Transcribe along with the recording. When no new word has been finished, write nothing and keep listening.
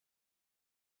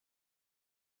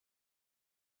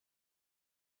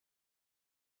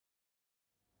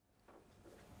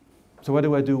So what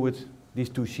do I do with these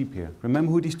two sheep here?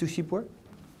 Remember who these two sheep were?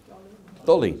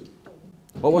 Dolly.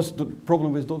 What was the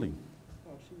problem with Dolly?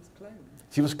 Oh, she was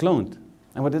cloned. She was cloned.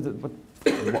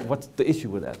 And what's the issue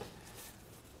with that?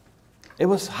 It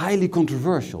was highly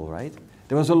controversial, right?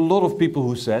 There was a lot of people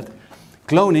who said,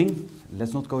 cloning,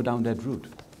 let's not go down that route.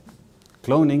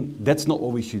 Cloning, that's not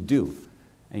what we should do.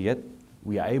 And yet,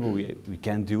 we are able, we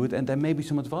can do it, and there may be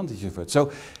some advantages of it.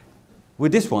 So,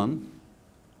 with this one,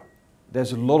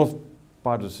 there's a lot of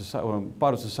part of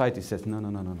society says,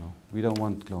 no, we don't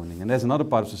want cloning. And there's another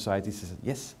part of society that says,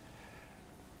 yes,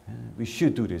 we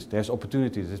should do this. There's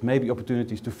opportunities. There's maybe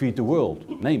opportunities to feed the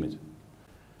world, name it.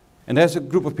 And there's a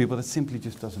group of people that simply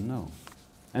just doesn't know.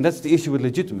 And that's the issue with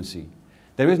legitimacy.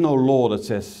 There is no law that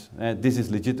says this is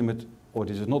legitimate or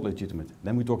this is not legitimate.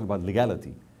 Then we're talking about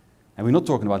legality. And we're not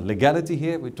talking about legality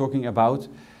here, we're talking about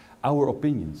our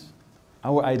opinions,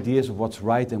 our ideas of what's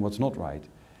right and what's not right.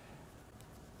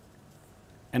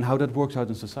 And how that works out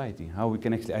in society, how we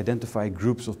can actually identify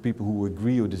groups of people who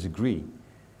agree or disagree.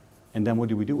 And then what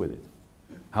do we do with it?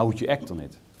 How would you act on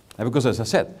it? And because as I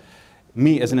said,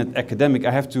 me as an academic,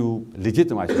 I have to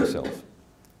legitimize myself.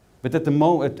 But at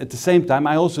the same time,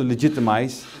 I also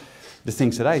legitimize the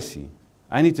things that I see.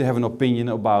 I need to have an opinion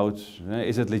about,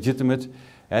 is it legitimate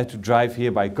to drive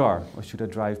here by car, or should I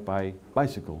drive by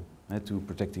bicycle to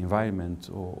protect the environment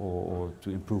or to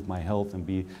improve my health and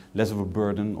be less of a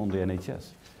burden on the NHS.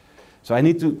 So I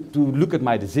need to look at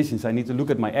my decisions, I need to look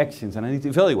at my actions, and I need to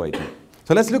evaluate them.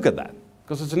 So let's look at that,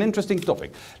 because it's an interesting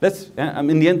topic.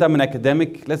 In the end, I'm an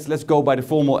academic. Let's go by the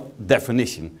formal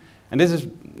definition. And this is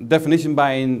definition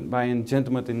by a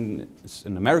gentleman,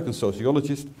 an American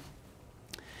sociologist.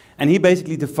 And he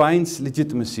basically defines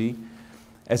legitimacy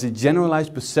as a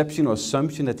generalized perception or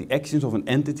assumption that the actions of an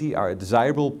entity are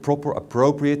desirable, proper,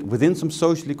 appropriate, within some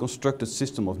socially constructed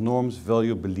system of norms,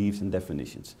 values, beliefs, and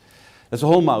definitions. That's a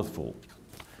whole mouthful.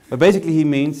 But basically he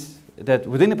means that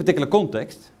within a particular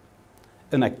context,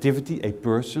 an activity, a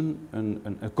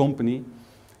person, a company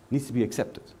needs to be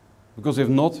accepted. Because if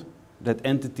not, that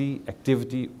entity,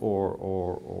 activity,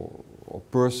 or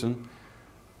person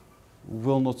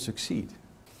will not succeed.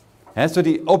 And so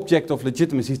the object of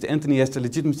legitimacy is the entity has the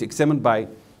legitimacy examined by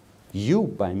you,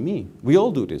 by me. We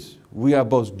all do this. We are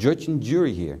both judge and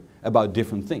jury here about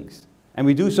different things. And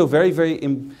we do so very,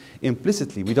 very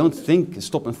implicitly. We don't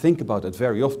stop and think about it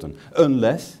very often,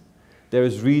 unless there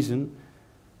is reason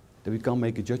that we can't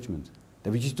make a judgment,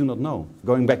 that we just do not know.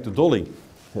 Going back to Dolly,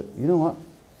 said, you know what?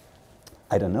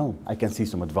 I don't know. I can see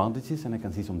some advantages and I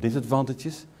can see some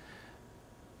disadvantages,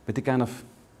 but they kind of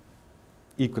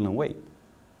equal in weight.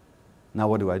 Now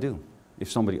what do I do?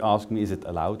 If somebody asks me, is it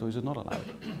allowed or is it not allowed?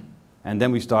 And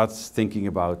then we start thinking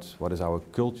about what is our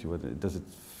culture,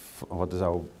 what does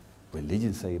our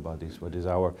religion say about this, what does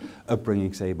our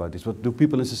upbringing say about this, what do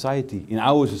people in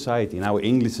our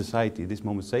English society at this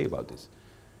moment say about this?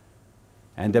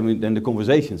 And then the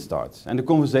conversation starts. And the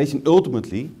conversation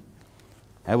ultimately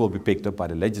will be picked up by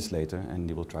the legislator and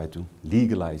they will try to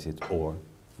legalize it or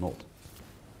not.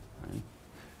 Right?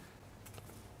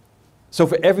 So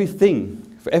for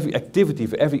everything, for every activity,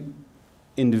 for every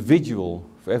individual,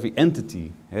 for every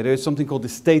entity, there is something called the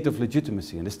state of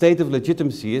legitimacy. And the state of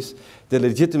legitimacy is the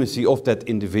legitimacy of that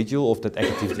individual, of that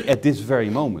activity at this very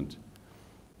moment.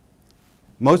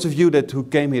 Most of you who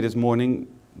came here this morning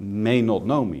may not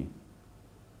know me.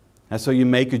 And so you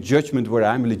make a judgment where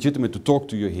I'm legitimate to talk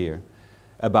to you here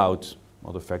about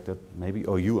the fact that maybe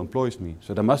OU employs me.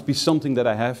 So there must be something that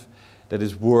I have that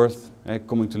is worth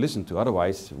coming to listen to.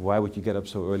 Otherwise, why would you get up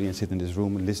so early and sit in this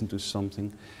room and listen to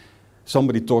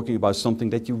somebody talking about something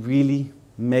that you really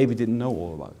maybe didn't know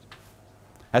all about?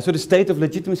 And so the state of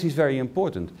legitimacy is very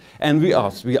important. And we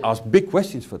ask big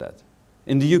questions for that.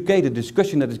 In the UK, the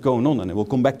discussion that is going on, and we'll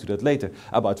come back to that later,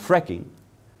 about fracking,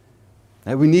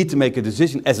 we need to make a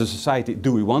decision as a society,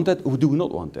 do we want that or do we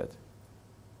not want that?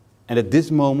 And at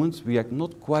this moment, we are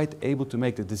not quite able to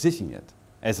make the decision yet,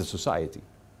 as a society.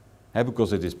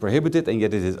 Because it is prohibited and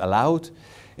yet it is allowed.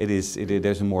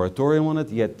 There's a moratorium on it,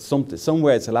 yet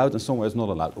somewhere it's allowed and somewhere it's not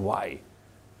allowed. Why?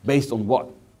 Based on what?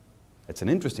 It's an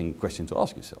interesting question to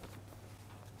ask yourself.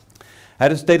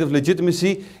 The state of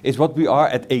legitimacy is what we are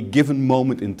at a given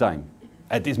moment in time,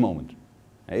 at this moment.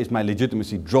 Is my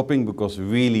legitimacy dropping because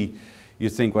really you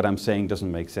think what I'm saying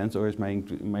doesn't make sense, or is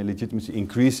my legitimacy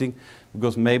increasing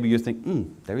because maybe you think,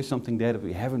 there is something there that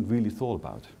we haven't really thought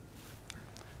about.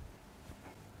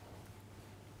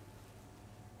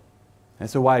 And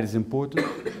so why it is important?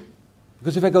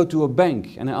 Because if I go to a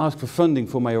bank and I ask for funding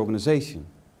for my organization,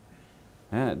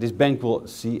 this bank will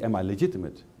see, am I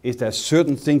legitimate? Is there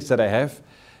certain things that I have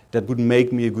that would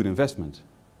make me a good investment?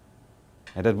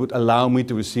 And that would allow me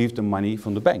to receive the money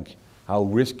from the bank. How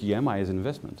risky am I as an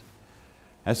investment?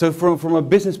 And so from a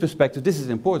business perspective, this is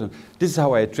important. This is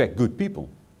how I attract good people.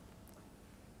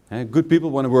 Good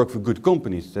people want to work for good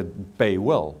companies that pay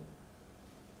well.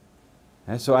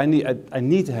 So I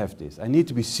need to have this. I need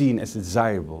to be seen as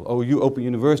desirable. OU Open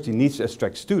University needs to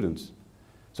attract students.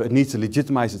 So it needs to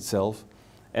legitimize itself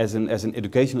as an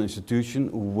educational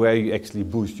institution where you actually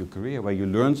boost your career, where you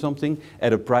learn something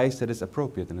at a price that is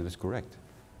appropriate and that is correct.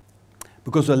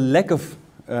 Because a lack of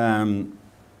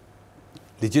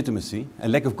legitimacy, a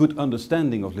lack of good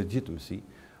understanding of legitimacy,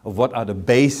 of what are the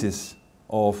basis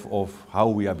of how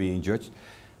we are being judged,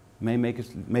 may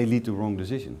lead to wrong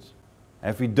decisions.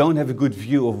 If we don't have a good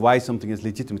view of why something is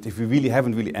legitimate, if we really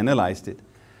haven't analyzed it,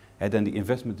 then the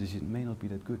investment decision may not be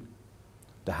that good.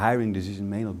 The hiring decision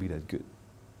may not be that good.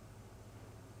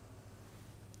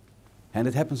 And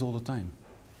it happens all the time.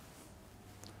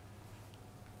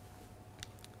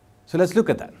 So let's look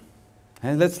at that.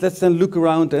 And let's then look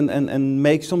around and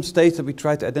make some states that we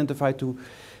try to identify to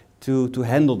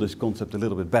handle this concept a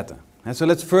little bit better. And so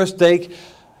let's first take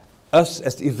us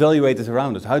as the evaluators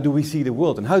around us. How do we see the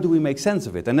world and how do we make sense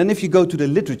of it? And then if you go to the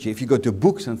literature, if you go to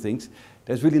books and things,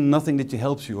 there's really nothing that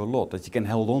helps you a lot, that you can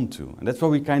hold on to. And that's what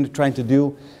we're kind of trying to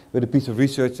do with a piece of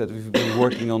research that we've been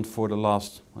working on for the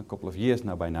last couple of years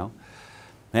now by now.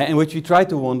 In which we try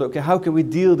to wonder, okay, how can we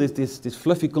deal with this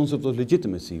fluffy concept of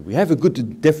legitimacy? We have a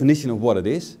good definition of what it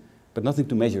is, but nothing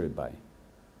to measure it by.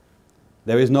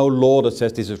 There is no law that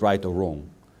says this is right or wrong.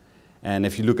 And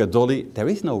if you look at Dolly, there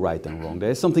is no right and wrong.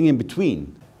 There is something in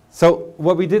between. So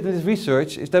what we did in this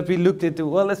research is that we looked into,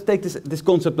 well, let's take this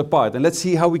concept apart and let's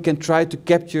see how we can try to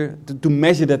capture, to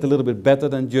measure that a little bit better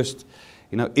than just,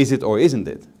 is it or isn't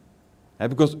it?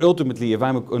 Because ultimately, if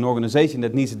I'm an organization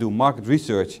that needs to do market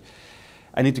research,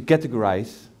 I need to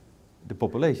categorize the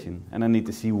population, and I need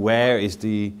to see where is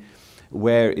the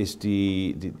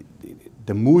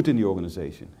mood in the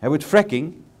organization. And with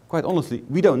fracking, quite honestly,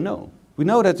 we don't know. We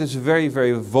know that there's a very,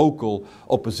 very vocal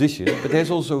opposition, but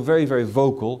there's also a very, very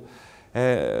vocal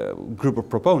group of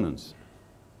proponents.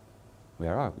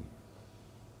 Where are we?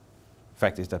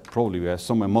 Fact is that probably we are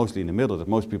somewhere mostly in the middle, that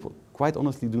most people quite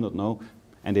honestly do not know,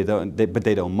 and but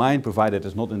they don't mind, provided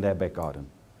it's not in their back garden.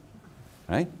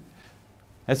 Right?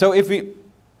 And so if we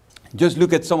just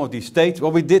look at some of these states,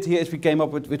 what we did here is we came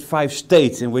up with 5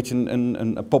 states in which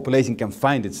a population can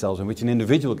find itself, in which an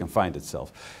individual can find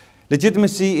itself.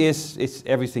 Legitimacy is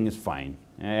everything is fine.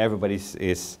 Everybody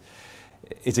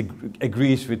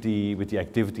agrees with the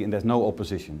activity and there's no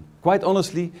opposition. Quite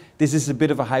honestly, this is a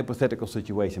bit of a hypothetical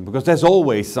situation because there's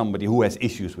always somebody who has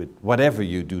issues with whatever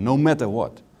you do, no matter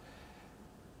what.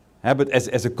 But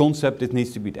as a concept, it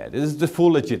needs to be there. This is the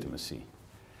full legitimacy.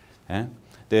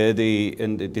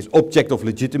 This object of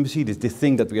legitimacy, this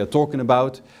thing that we are talking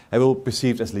about, I will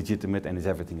perceived as legitimate and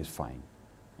everything is fine.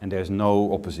 And there's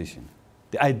no opposition.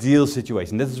 The ideal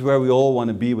situation, this is where we all want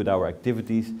to be with our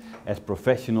activities as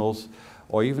professionals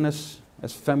or even as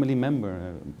family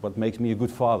member, what makes me a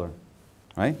good father,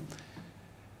 right?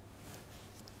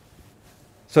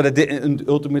 So that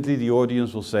ultimately the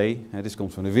audience will say, this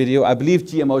comes from the video, I believe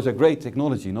GMOs are great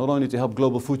technology, not only to help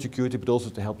global food security, but also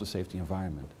to help the safety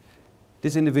environment.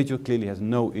 This individual clearly has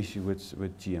no issue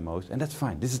with GMOs, and that's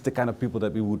fine. This is the kind of people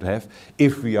that we would have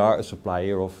if we are a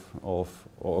supplier or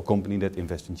a company that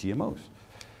invests in GMOs.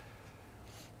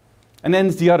 And then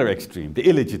it's the other extreme, the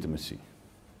illegitimacy,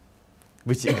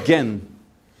 which again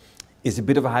is a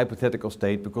bit of a hypothetical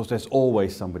state because there's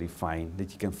always somebody fine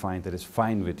that you can find that is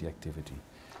fine with the activity.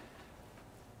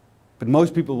 But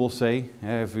most people will say,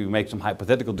 if we make some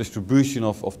hypothetical distribution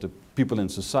of the people in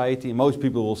society, most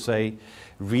people will say,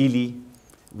 really,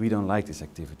 we don't like this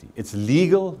activity. It's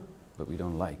legal, but we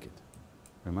don't like it.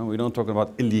 Remember, we don't talk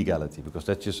about illegality because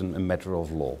that's just a matter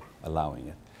of law, allowing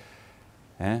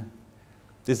it.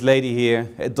 This lady here,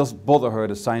 it doesn't bother her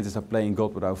that scientists are playing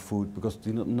God with our food because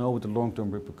they don't know what the long-term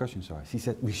repercussions are. She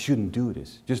said, we shouldn't do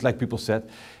this. Just like people said,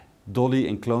 Dolly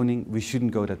and cloning, we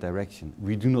shouldn't go that direction.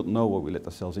 We do not know what we let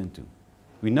ourselves into.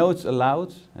 We know it's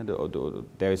allowed, and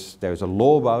there's a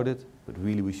law about it, but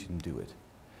really we shouldn't do it.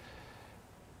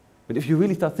 But if you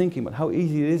really start thinking about how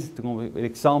easy it is to come up with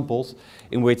examples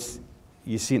in which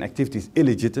you see an activity is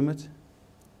illegitimate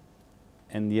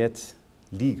and yet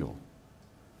legal,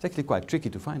 it's actually quite tricky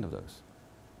to find of those.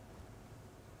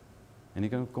 And you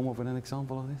can come up with an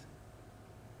example of this?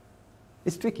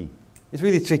 It's tricky. It's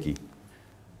really tricky.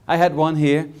 I had one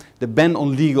here, the ban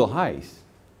on legal highs.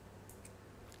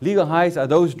 Legal highs are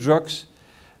those drugs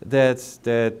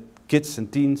that kids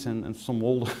and teens and some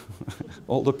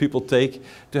older people take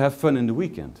to have fun in the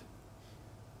weekend.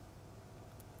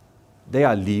 They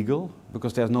are legal,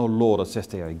 because there's no law that says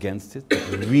they are against it.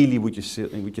 Really, would you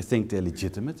think they're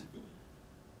legitimate?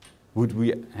 Would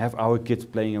we have our kids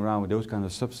playing around with those kind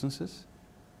of substances?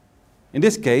 In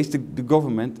this case, the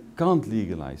government can't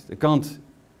legalize, they can't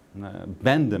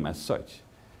ban them as such.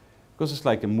 Because it's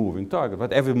like a moving target.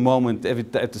 But every moment,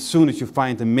 as soon as you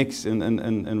find a mix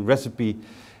and recipe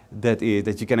that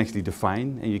you can actually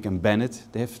define and you can ban it,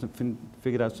 they have to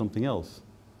figure out something else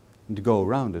to go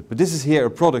around it. But this is here a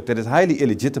product that is highly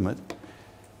illegitimate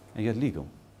and yet legal.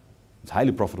 It's a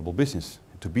highly profitable business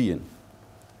to be in.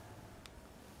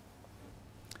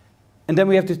 And then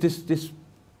we have this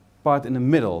part in the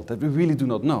middle that we really do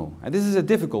not know. And this is a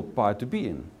difficult part to be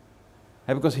in.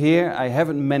 Because here I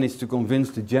haven't managed to convince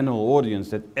the general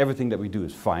audience that everything that we do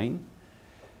is fine.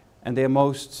 And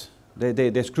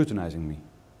they're scrutinizing me.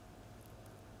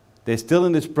 They're still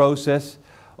in this process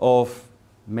of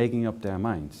making up their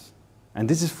minds. And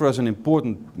this is for us an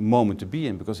important moment to be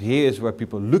in, because here is where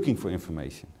people are looking for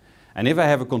information. And if I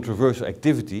have a controversial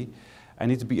activity, I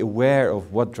need to be aware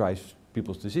of what drives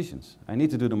people's decisions. I need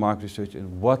to do the market research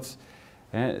and what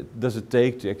does it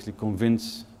take to actually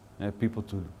convince people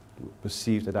to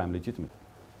perceive that I'm legitimate.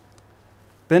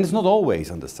 But then it's not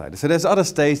always on this side. So there's other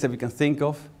states that we can think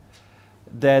of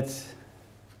that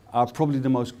are probably the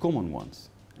most common ones.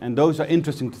 And those are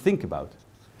interesting to think about.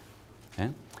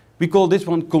 We call this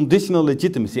one conditional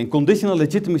legitimacy. And conditional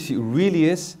legitimacy really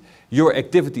is your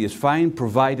activity is fine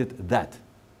provided that.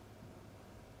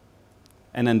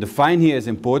 And then the fine here is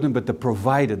important, but the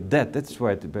provided that's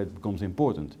where it becomes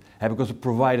important. Because it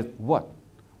provided what?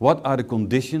 What are the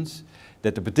conditions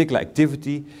that the particular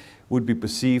activity would be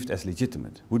perceived as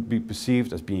legitimate, would be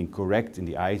perceived as being correct in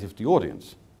the eyes of the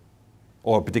audience,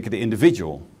 or a particular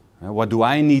individual? What do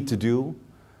I need to do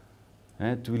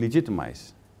to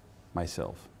legitimize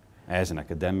myself as an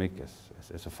academic,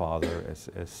 as a father,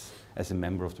 as a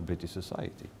member of the British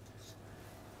society?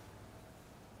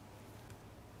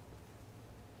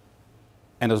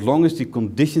 And as long as the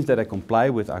conditions that I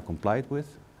comply with are complied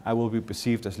with, I will be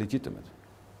perceived as legitimate.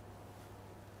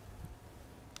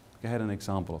 I had an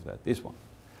example of that, this one.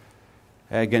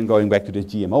 Again, going back to the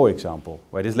GMO example,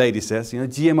 where this lady says,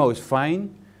 GMO is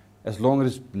fine as long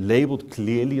as it's labeled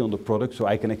clearly on the product, so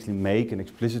I can actually make an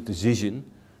explicit decision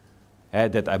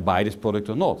that I buy this product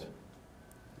or not.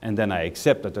 And then I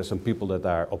accept that there's some people that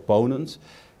are opponents,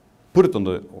 put it on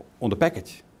the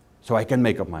package, so I can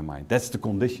make up my mind. That's the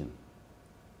condition.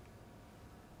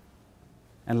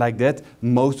 And like that,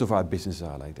 most of our businesses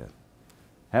are like that.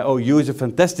 OU is a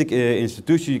fantastic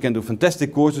institution. You can do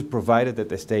fantastic courses, provided that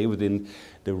they stay within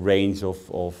the range of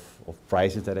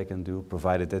prices that I can do,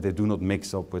 provided that they do not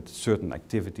mix up with certain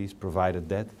activities, provided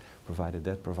that.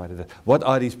 What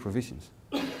are these provisions?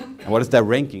 And what is their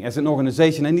ranking? As an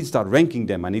organization, I need to start ranking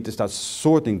them. I need to start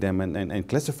sorting them and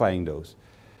classifying those.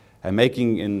 And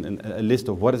making a list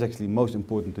of what is actually most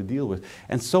important to deal with.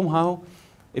 And somehow,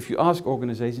 if you ask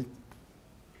organizations,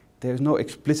 there's no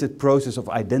explicit process of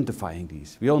identifying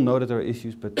these. We all know that there are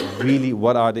issues, but really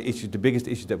what are the issues, the biggest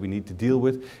issues that we need to deal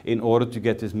with in order to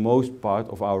get this most part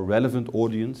of our relevant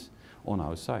audience on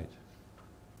our side?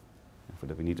 And for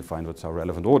that we need to find what's our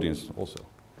relevant audience also.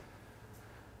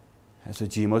 As a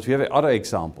GMOs, we have other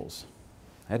examples.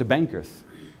 The bankers,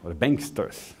 or the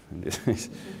banksters in this case.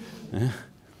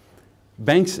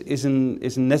 Banks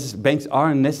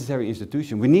are a necessary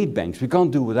institution. We need banks. We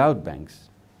can't do without banks.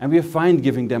 And we are fine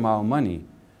giving them our money,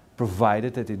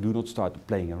 provided that they do not start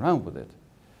playing around with it.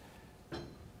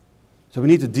 So we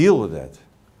need to deal with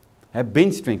that.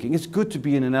 Binge drinking, it's good to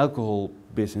be in an alcohol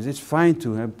business. It's fine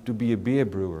to be a beer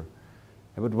brewer.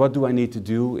 But what do I need to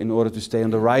do in order to stay on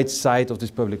the right side of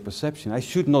this public perception? I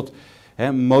should not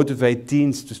motivate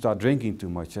teens to start drinking too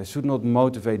much. I should not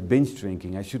motivate binge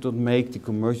drinking. I should not make the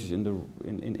commercials in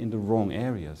the wrong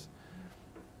areas.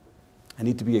 I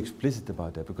need to be explicit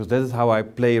about that, because that is how I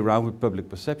play around with public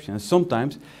perception. And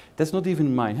sometimes that's not even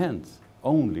in my hands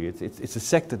only. It's a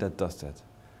sector that does that.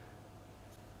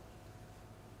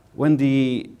 When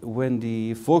the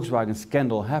Volkswagen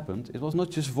scandal happened, it was not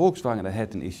just Volkswagen that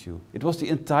had an issue. It was the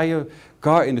entire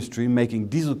car industry making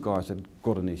diesel cars that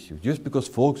got an issue, just because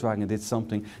Volkswagen did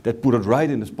something that put it right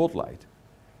in the spotlight.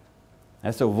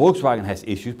 And so Volkswagen has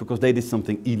issues because they did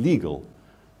something illegal.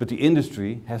 But the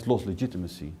industry has lost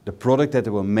legitimacy. The product that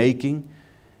they were making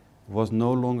was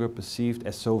no longer perceived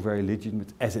as so very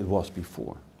legitimate as it was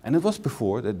before. And it was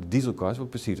before that the diesel cars were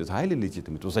perceived as highly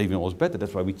legitimate. It was even almost better.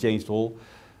 That's why we changed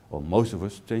most of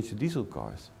us changed to diesel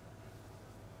cars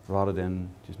rather than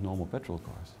just normal petrol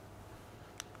cars.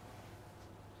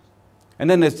 And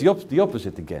then there's the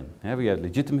opposite again. We have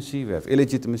legitimacy, we have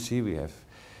illegitimacy, we have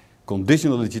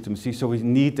conditional legitimacy, so we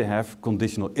need to have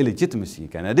conditional illegitimacy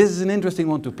again. Now this is an interesting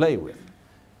one to play with.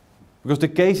 Because the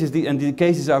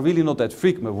cases are really not that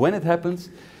frequent, but when it happens,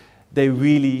 they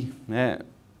really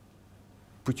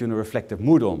put you in a reflective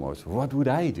mood almost. What would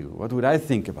I do? What would I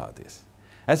think about this?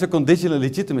 As a conditional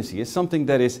legitimacy is something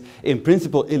that is in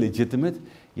principle illegitimate,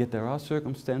 yet there are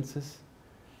circumstances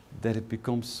that it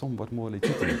becomes somewhat more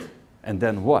legitimate. And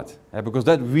then what? Because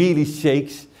that really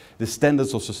shakes the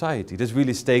standards of society. This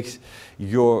really shakes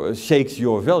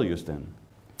your values then.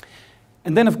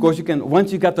 And then of course you can,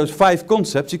 once you got those 5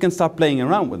 concepts, you can start playing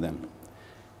around with them.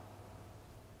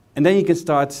 And then you can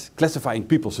start classifying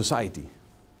people, society.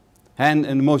 And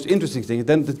the most interesting thing,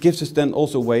 then that gives us then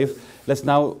also a way of, let's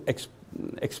now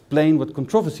explain what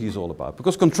controversy is all about.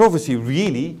 Because controversy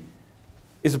really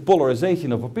is a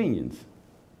polarization of opinions.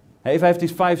 If I have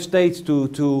these 5 states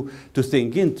to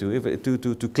think into,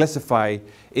 to classify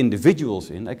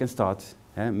individuals in, I can start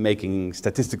making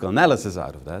statistical analysis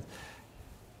out of that.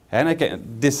 And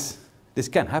this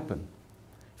can happen.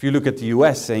 If you look at the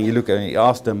US and you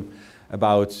ask them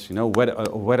about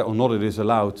whether or not it is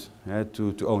allowed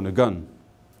to own a gun,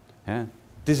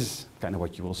 this is kind of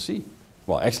what you will see.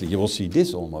 Well, actually, you will see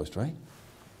this almost, right?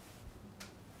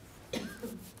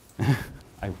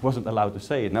 I wasn't allowed to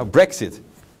say it now. Brexit.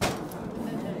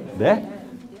 There?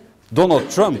 Donald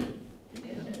Trump.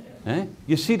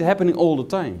 You see it happening all the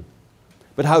time.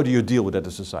 But how do you deal with that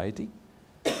as a society?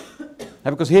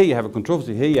 Because here you have a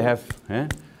controversy. Here you have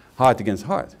heart against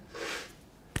heart.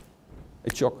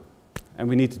 A shock. And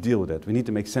we need to deal with that. We need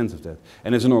to make sense of that.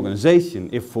 And as an organization,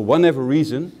 if for whatever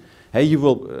reason,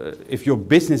 if your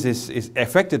business is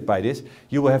affected by this,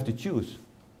 you will have to choose.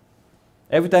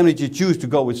 Every time that you choose to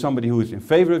go with somebody who is in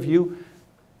favor of you,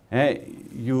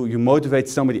 you motivate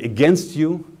somebody against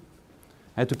you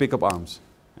to pick up arms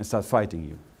and start fighting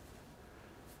you.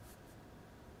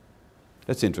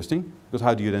 That's interesting, because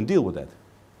how do you then deal with that?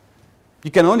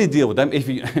 You can only deal with them if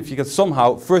you can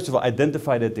somehow, first of all,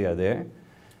 identify that they are there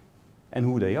and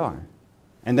who they are.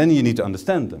 And then you need to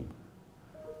understand them.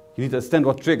 You need to understand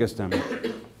what triggers them.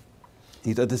 You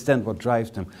need to understand what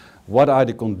drives them. What are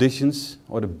the conditions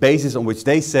or the basis on which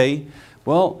they say,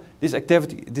 well, this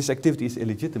activity is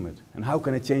illegitimate. And how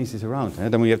can I change this around?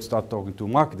 And then we have to start talking to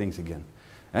marketings again.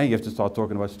 And you have to start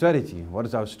talking about strategy. What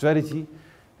is our strategy?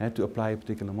 To apply a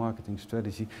particular marketing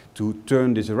strategy to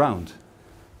turn this around.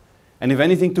 And if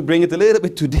anything, to bring it a little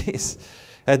bit to this.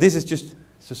 This is just,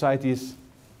 society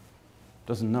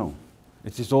doesn't know.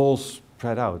 It's just all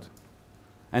spread out.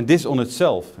 And this on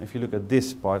itself, if you look at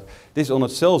this part, this on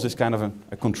itself is kind of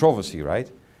a controversy, right?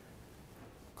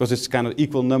 Because it's kind of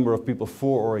equal number of people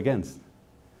for or against,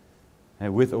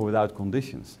 with or without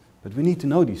conditions. But we need to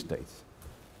know these states.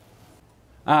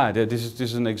 This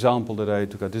is an example that I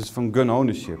took out. This is from gun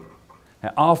ownership.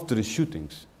 After the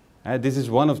shootings. This is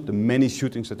one of the many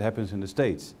shootings that happens in the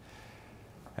States.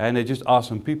 And they just asked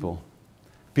some people.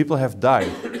 People have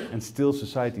died and still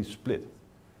society is split.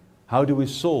 How do we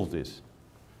solve this?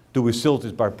 Do we solve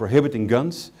this by prohibiting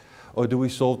guns? Or do we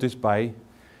solve this by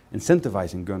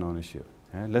incentivizing gun ownership?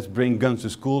 Let's bring guns to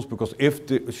schools, because if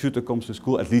the shooter comes to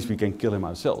school, at least we can kill him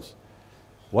ourselves.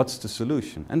 What's the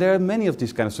solution? And there are many of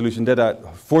these kind of solutions that are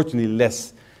fortunately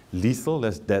less lethal,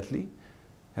 less deadly.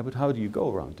 But how do you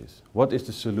go around this? What is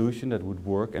the solution that would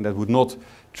work and that would not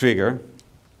trigger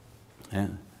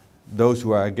those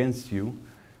who are against you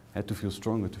to feel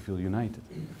stronger, to feel united?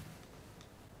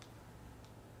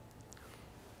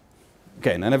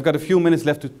 Okay, and I've got a few minutes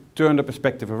left to turn the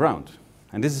perspective around.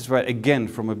 And this is where, again,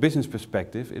 from a business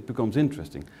perspective, it becomes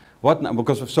interesting. What now?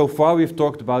 Because so far we've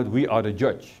talked about we are the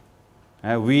judge.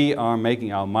 We are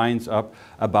making our minds up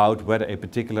about whether a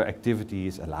particular activity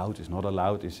is allowed, is not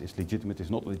allowed, is legitimate, is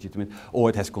not legitimate, or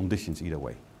it has conditions either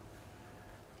way.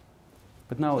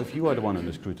 But now if you are the one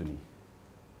under scrutiny,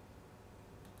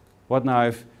 what now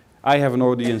if I have an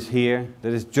audience here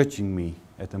that is judging me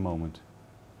at the moment?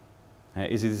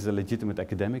 Is it a legitimate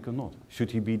academic or not?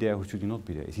 Should he be there or should he not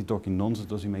be there? Is he talking nonsense?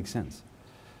 Does he make sense?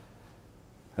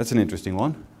 That's an interesting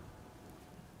one.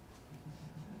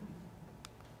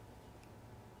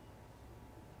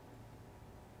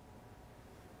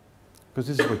 Because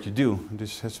this is what you do.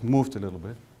 This has moved a little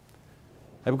bit.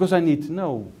 Because I need to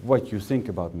know what you think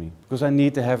about me. Because I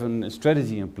need to have a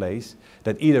strategy in place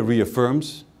that either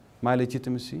reaffirms my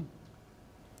legitimacy,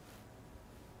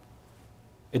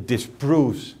 it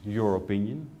disproves your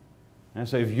opinion. And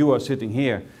so if you are sitting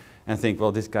here and think,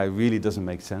 well, this guy really doesn't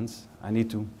make sense, I need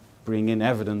to bring in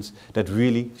evidence that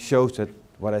really shows that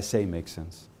what I say makes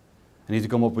sense. I need to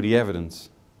come up with the evidence.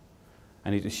 I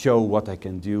need to show what I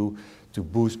can do to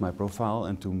boost my profile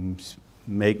and to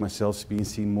make myself being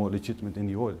seen more legitimate in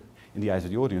in the eyes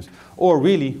of the audience. Or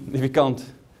really, if you can't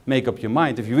make up your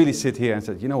mind, if you really sit here and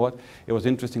said, you know what, it was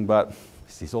interesting, but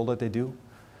is this all that they do?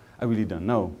 I really don't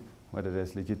know whether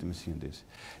there's legitimacy in this.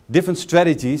 Different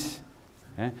strategies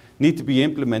need to be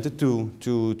implemented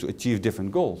to achieve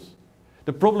different goals.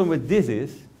 The problem with this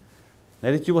is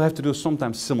that you will have to do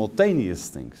sometimes simultaneous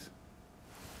things.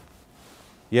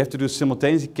 You have to do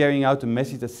simultaneously carrying out a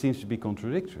message that seems to be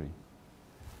contradictory.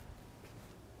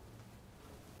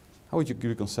 How would you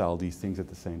reconcile these things at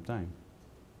the same time?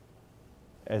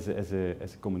 As a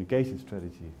communication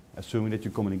strategy, assuming that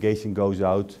your communication goes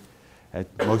out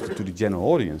mostly to the general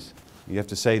audience. You have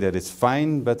to say that it's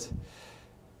fine, but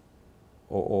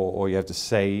or you have to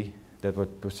say that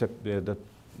what that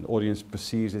the audience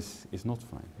perceives is not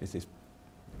fine.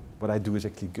 What I do is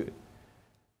actually good.